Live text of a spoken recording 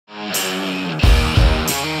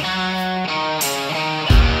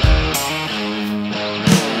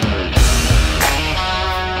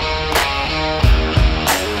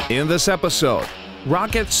In this episode,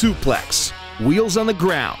 Rocket Suplex, Wheels on the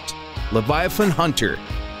Ground, Leviathan Hunter,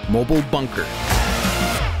 Mobile Bunker.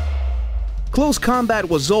 Close combat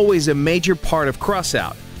was always a major part of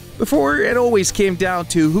Crossout. Before, it always came down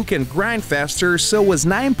to who can grind faster, so it was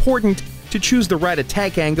not important to choose the right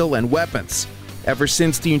attack angle and weapons. Ever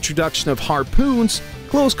since the introduction of harpoons,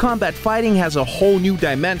 close combat fighting has a whole new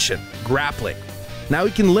dimension, grappling. Now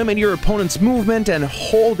you can limit your opponent's movement and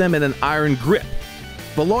hold them in an iron grip.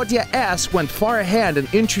 Volodya S went far ahead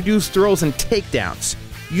and introduced throws and takedowns.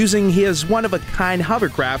 Using his one-of-a-kind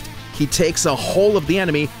hovercraft, he takes a hold of the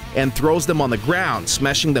enemy and throws them on the ground,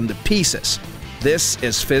 smashing them to pieces. This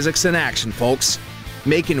is physics in action, folks.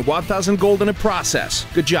 Making 1,000 gold in a process.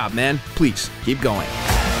 Good job, man. Please, keep going.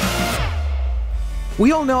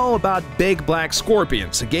 We all know about Big Black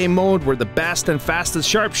Scorpions, a game mode where the best and fastest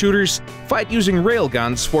sharpshooters fight using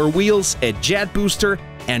railguns, 4 wheels, a jet booster,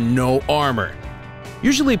 and no armor.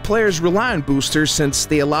 Usually players rely on boosters since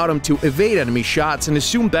they allow them to evade enemy shots and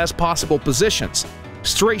assume best possible positions.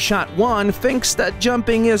 Straight Shot 1 thinks that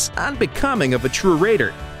jumping is unbecoming of a true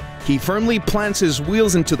raider. He firmly plants his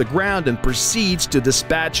wheels into the ground and proceeds to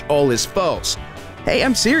dispatch all his foes. Hey,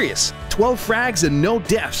 I'm serious, 12 frags and no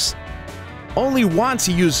deaths. Only once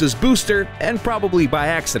he used his booster, and probably by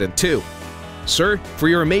accident too. Sir, for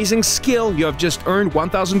your amazing skill, you have just earned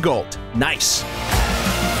 1,000 gold. Nice!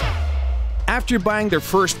 After buying their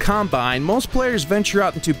first combine, most players venture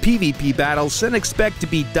out into PvP battles and expect to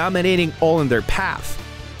be dominating all in their path.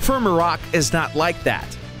 Firmarok is not like that.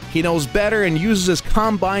 He knows better and uses his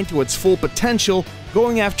combine to its full potential,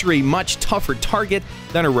 going after a much tougher target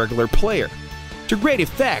than a regular player. To great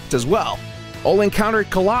effect as well. All encountered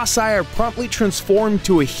colossi are promptly transformed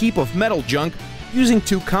to a heap of metal junk using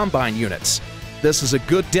 2 combine units. This is a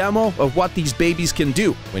good demo of what these babies can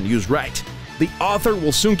do when used right. The author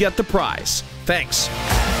will soon get the prize. Thanks.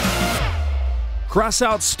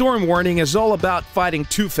 Crossout Storm Warning is all about fighting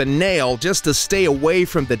tooth and nail just to stay away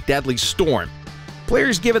from the deadly storm.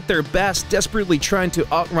 Players give it their best, desperately trying to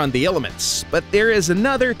outrun the elements, but there is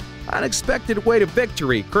another unexpected way to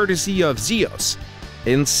victory, courtesy of Zeus.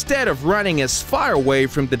 Instead of running as far away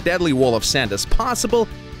from the deadly wall of sand as possible,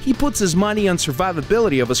 he puts his money on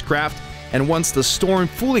survivability of his craft, and once the storm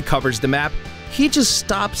fully covers the map, he just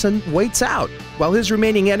stops and waits out. While his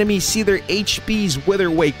remaining enemies see their HPs wither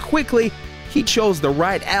away quickly, he chose the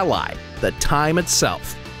right ally, the time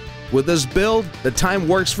itself. With this build, the time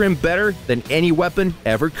works for him better than any weapon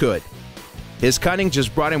ever could. His cunning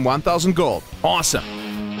just brought him 1,000 gold. Awesome!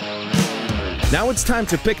 Now it's time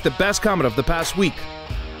to pick the best comment of the past week.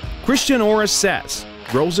 Christian Oris says,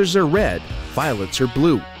 "Roses are red, violets are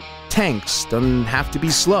blue. Tanks don't have to be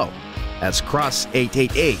slow, as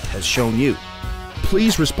Cross888 has shown you."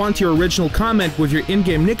 Please respond to your original comment with your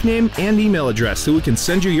in-game nickname and email address so we can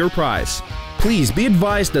send you your prize. Please be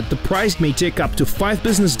advised that the prize may take up to 5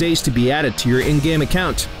 business days to be added to your in-game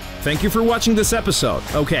account. Thank you for watching this episode.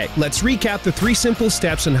 Okay, let's recap the 3 simple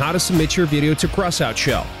steps on how to submit your video to Crossout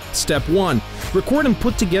Show. Step 1. Record and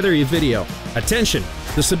put together a video. Attention!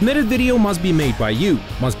 The submitted video must be made by you,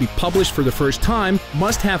 must be published for the first time,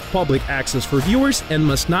 must have public access for viewers, and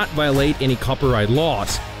must not violate any copyright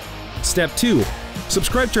laws. Step 2.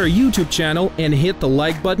 Subscribe to our YouTube channel and hit the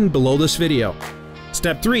like button below this video.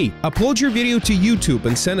 Step 3. Upload your video to YouTube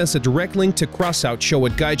and send us a direct link to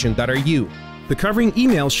crossoutshow@gaijin.ru. The covering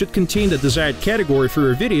email should contain the desired category for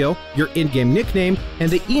your video, your in-game nickname, and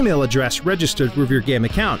the email address registered with your game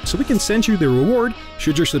account so we can send you the reward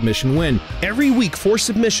should your submission win. Every week, 4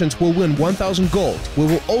 submissions will win 1,000 gold. We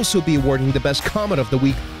will also be awarding the best comment of the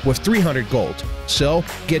week with 300 gold. So,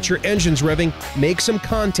 get your engines revving, make some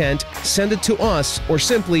content, send it to us, or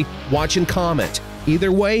simply watch and comment.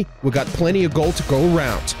 Either way, we got plenty of gold to go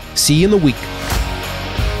around. See you in the week.